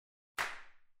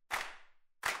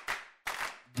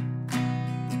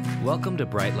Welcome to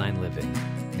Brightline Living,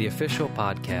 the official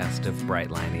podcast of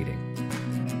Brightline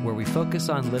Eating, where we focus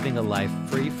on living a life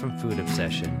free from food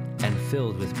obsession and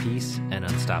filled with peace and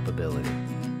unstoppability.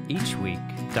 Each week,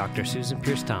 Dr. Susan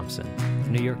Peirce Thompson,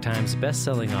 New York Times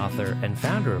bestselling author and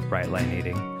founder of Brightline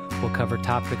Eating, will cover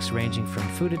topics ranging from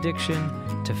food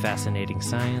addiction to fascinating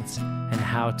science and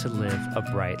how to live a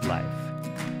bright life.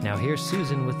 Now here's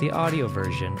Susan with the audio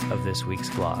version of this week's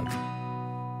vlog.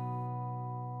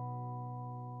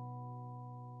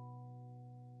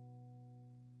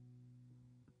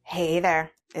 Hey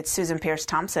there, it's Susan Peirce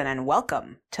Thompson and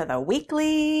welcome to the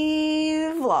weekly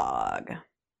vlog.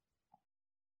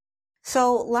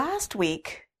 So last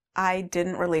week I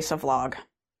didn't release a vlog,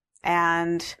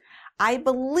 and I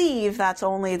believe that's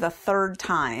only the third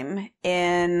time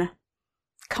in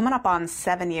coming up on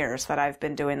 7 years that I've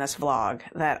been doing this vlog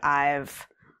that I've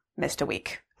missed a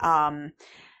week. And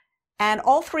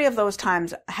all three of those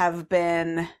times have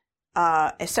been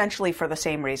essentially for the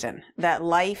same reason, that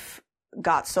life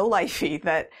got so lifey,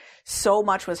 that so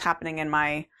much was happening in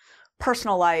my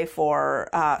personal life, or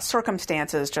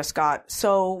circumstances just got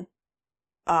so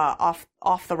off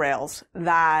the rails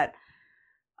that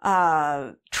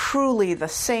truly the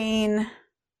sane,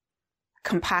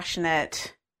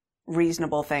 compassionate,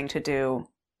 reasonable thing to do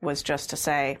was just to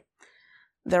say,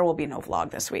 there will be no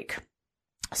vlog this week.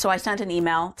 So I sent an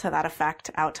email to that effect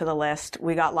out to the list.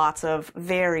 We got lots of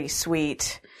very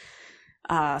sweet,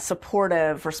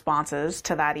 supportive responses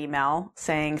to that email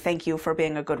saying, thank you for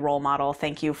being a good role model.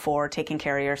 Thank you for taking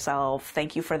care of yourself.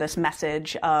 Thank you for this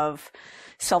message of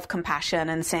self-compassion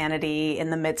and sanity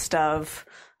in the midst of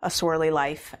a swirly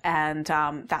life. And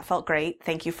that felt great.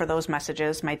 Thank you for those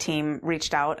messages. My team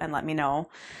reached out and let me know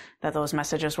that those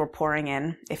messages were pouring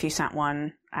in. If you sent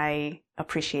one, I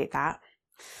appreciate that.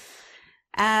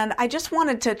 And I just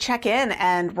wanted to check in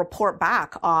and report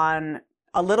back on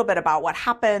a little bit about what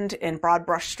happened in broad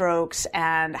brushstrokes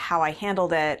and how I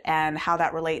handled it and how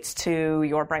that relates to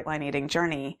your Brightline Eating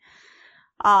journey.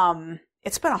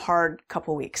 It's been a hard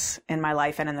couple weeks in my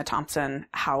life and in the Thompson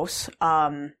house.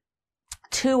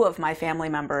 Two of my family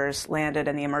members landed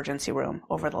in the emergency room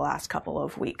over the last couple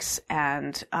of weeks.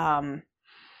 And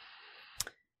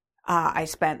I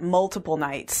spent multiple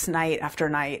nights, night after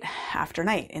night after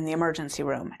night in the emergency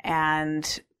room.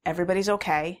 And everybody's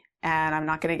okay. And I'm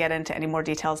not going to get into any more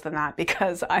details than that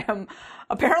because I am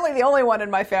apparently the only one in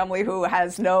my family who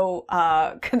has no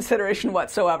consideration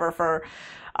whatsoever for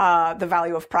the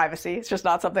value of privacy. It's just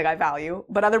not something I value,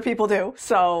 but other people do.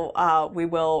 So we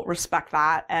will respect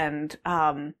that. And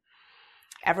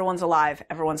everyone's alive.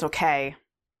 Everyone's okay.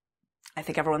 I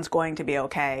think everyone's going to be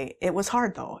okay. It was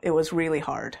hard, though. It was really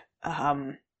hard.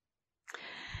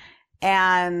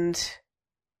 And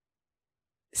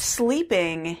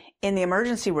sleeping in the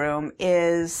emergency room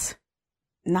is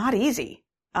not easy.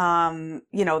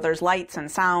 There's lights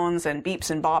and sounds and beeps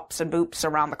and bops and boops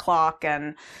around the clock,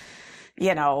 and,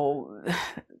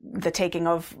 the taking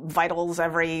of vitals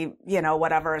every,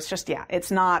 whatever. It's just,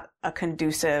 it's not a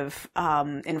conducive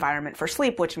environment for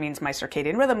sleep, which means my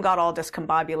circadian rhythm got all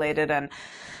discombobulated, and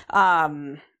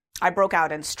I broke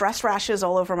out in stress rashes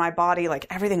all over my body. Like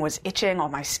everything was itching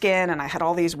on my skin, and I had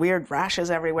all these weird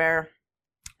rashes everywhere.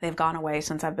 They've gone away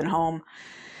since I've been home.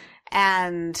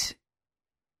 And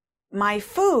my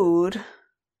food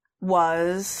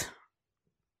was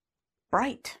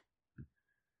bright,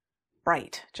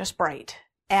 just bright.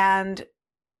 And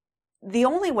the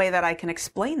only way that I can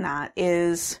explain that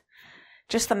is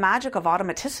just the magic of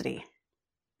automaticity.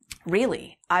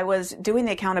 Really, I was doing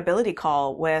the accountability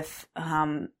call with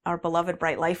our beloved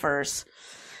Bright Lifers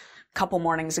a couple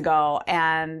mornings ago,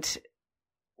 and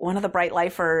one of the Bright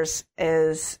Lifers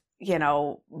is,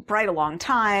 bright a long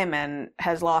time and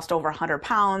has lost over 100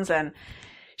 pounds. And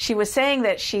she was saying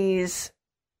that she's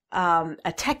a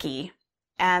techie,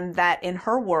 and that in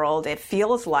her world, it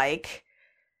feels like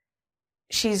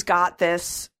she's got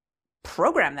this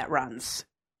program that runs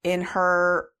in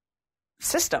her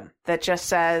system that just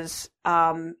says,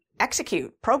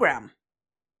 execute, program,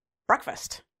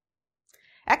 breakfast,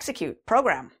 execute,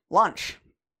 program, lunch,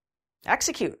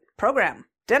 execute, program,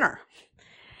 dinner.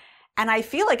 And I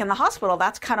feel like in the hospital,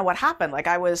 that's kind of what happened. Like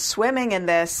I was swimming in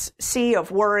this sea of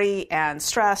worry and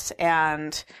stress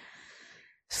and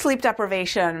sleep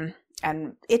deprivation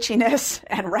and itchiness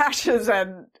and rashes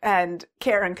and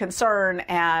care and concern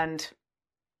and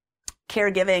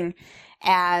caregiving.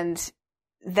 And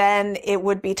then it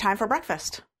would be time for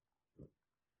breakfast.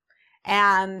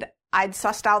 And I'd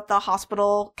sussed out the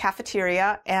hospital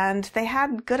cafeteria, and they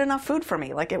had good enough food for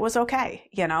me. Like it was okay.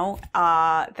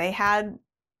 They had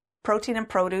protein and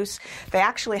produce. They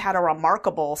actually had a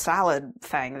remarkable salad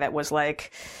thing that was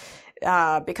like,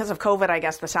 because of COVID, I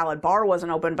guess the salad bar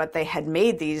wasn't open, but they had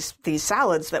made these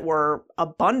salads that were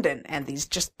abundant, and these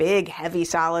just big, heavy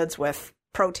salads with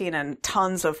protein and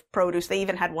tons of produce. They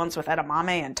even had ones with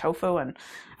edamame and tofu, and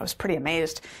I was pretty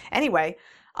amazed. Anyway,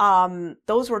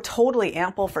 those were totally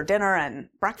ample for dinner and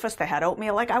breakfast. They had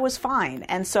oatmeal. Like, I was fine.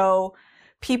 And so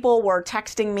people were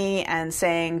texting me and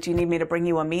saying, do you need me to bring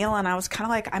you a meal? And I was kind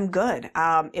of like, I'm good.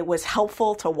 It was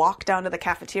helpful to walk down to the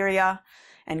cafeteria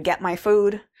and get my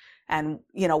food and,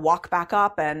 walk back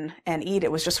up and eat.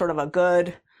 It was just sort of a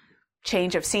good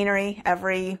change of scenery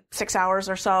every 6 hours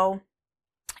or so.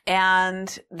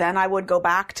 And then I would go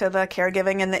back to the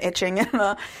caregiving and the itching and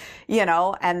the,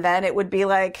 and then it would be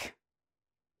like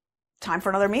time for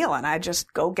another meal. And I'd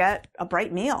just go get a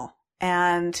Bright meal.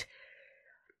 And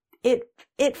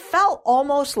it felt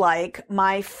almost like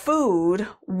my food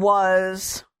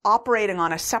was operating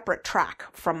on a separate track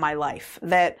from my life,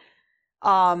 that,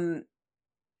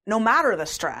 no matter the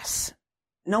stress,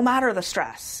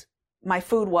 my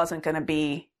food wasn't going to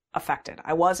be affected.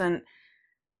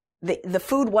 The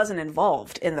food wasn't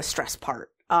involved in the stress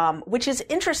part, which is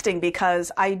interesting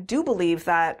because I do believe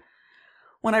that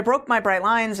when I broke my bright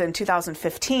lines in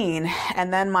 2015,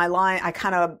 and then I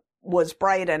kind of was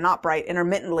bright and not bright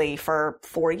intermittently for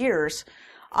 4 years,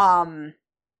 that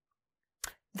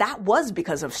was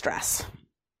because of stress.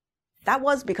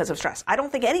 I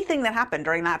don't think anything that happened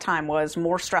during that time was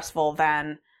more stressful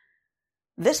than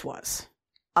this was.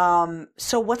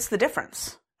 So what's the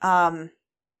difference?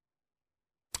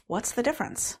 What's the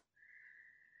difference?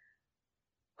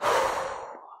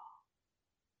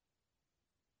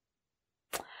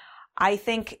 I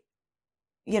think,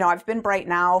 I've been bright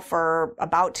now for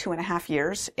about 2.5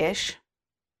 years-ish.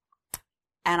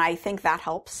 And I think that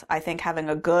helps. I think having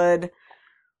a good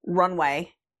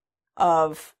runway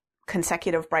of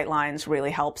consecutive bright lines really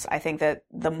helps. I think that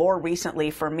the more recently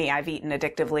for me I've eaten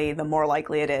addictively, the more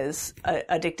likely it is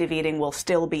addictive eating will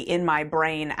still be in my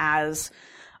brain as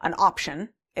an option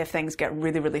if things get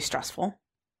really, really stressful.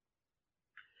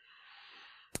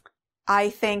 I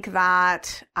think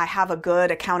that I have a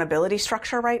good accountability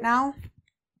structure right now.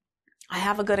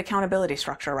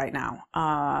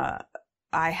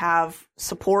 I have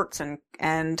supports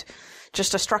and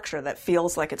just a structure that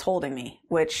feels like it's holding me,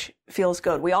 which feels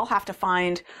good. We all have to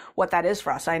find what that is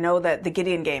for us. I know that the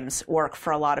Gideon Games work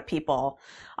for a lot of people.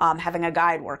 Having a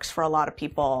guide works for a lot of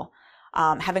people.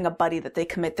 Having a buddy that they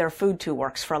commit their food to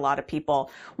works for a lot of people.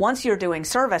 Once you're doing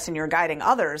service and you're guiding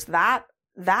others, that's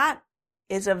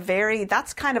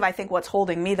kind of, I think, what's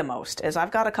holding me the most is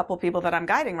I've got a couple people that I'm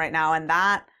guiding right now, and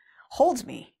that holds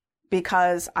me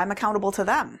because I'm accountable to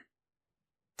them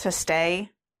to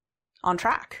stay on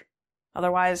track.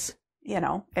 Otherwise,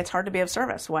 it's hard to be of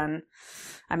service when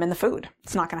I'm in the food.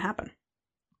 It's not going to happen.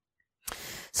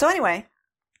 So anyway,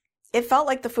 it felt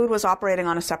like the food was operating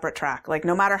on a separate track. Like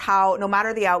no matter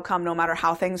the outcome, no matter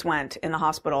how things went in the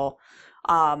hospital,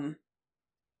 my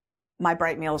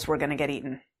bright meals were going to get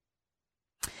eaten.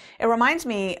 It reminds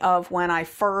me of when I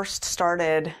first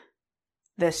started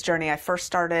this journey. I first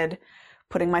started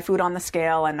putting my food on the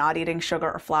scale and not eating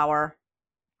sugar or flour.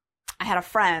 I had a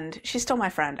friend, she's still my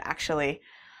friend actually,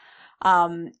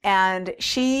 and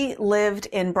she lived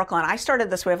in Brooklyn. I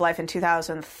started this way of life in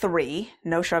 2003,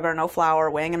 no sugar, no flour,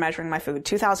 weighing and measuring my food,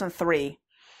 2003.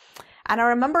 And I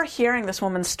remember hearing this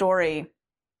woman's story.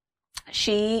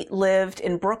 She lived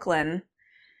in Brooklyn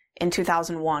in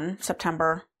 2001,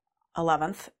 September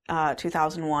 11th,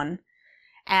 2001.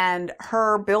 And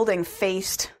her building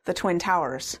faced the Twin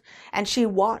Towers, and she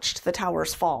watched the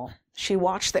towers fall. She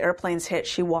watched the airplanes hit.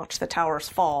 She watched the towers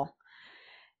fall.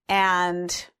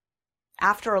 And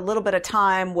after a little bit of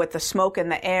time with the smoke in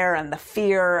the air and the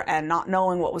fear and not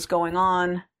knowing what was going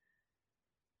on,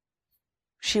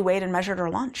 she weighed and measured her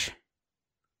lunch.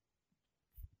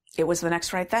 It was the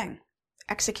next right thing.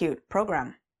 Execute,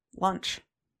 program, lunch.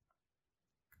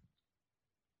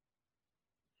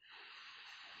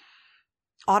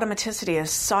 Automaticity is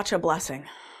such a blessing.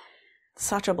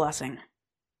 Such a blessing.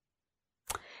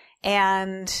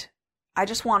 And I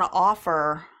just want to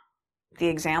offer the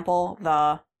example,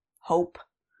 the hope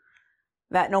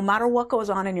that no matter what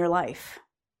goes on in your life,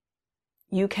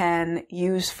 you can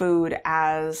use food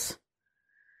as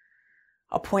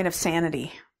a point of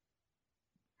sanity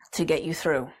to get you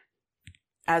through,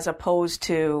 as opposed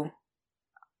to,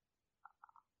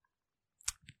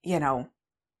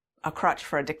 a crutch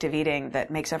for addictive eating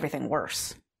that makes everything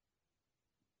worse.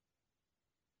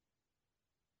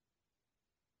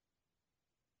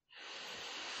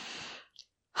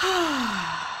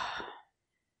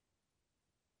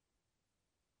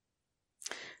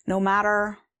 no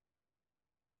matter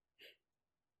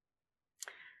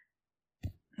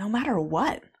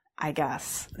what, I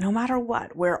guess, no matter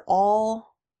what, we're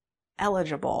all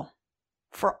eligible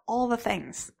for all the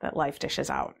things that life dishes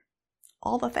out.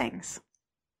 All the things.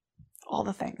 All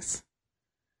the things.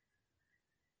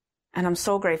 And I'm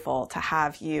so grateful to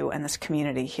have you and this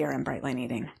community here in Bright Line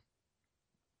Eating.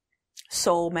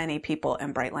 So many people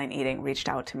in Bright Line Eating reached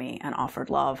out to me and offered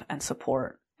love and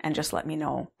support and just let me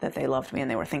know that they loved me and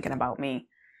they were thinking about me.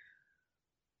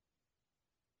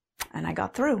 And I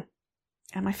got through.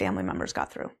 And my family members got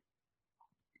through.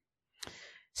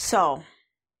 So,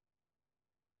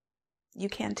 you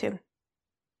can too.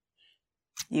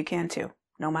 You can too,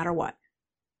 no matter what.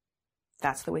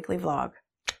 That's the weekly vlog.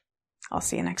 I'll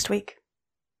see you next week.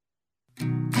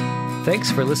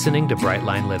 Thanks for listening to Bright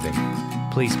Line Living.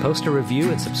 Please post a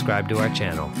review and subscribe to our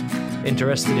channel.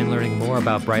 Interested in learning more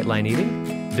about Bright Line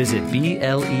Eating? Visit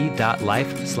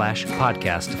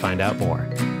ble.life/podcast to find out more.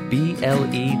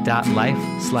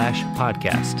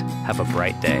 ble.life/podcast. Have a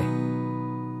bright day.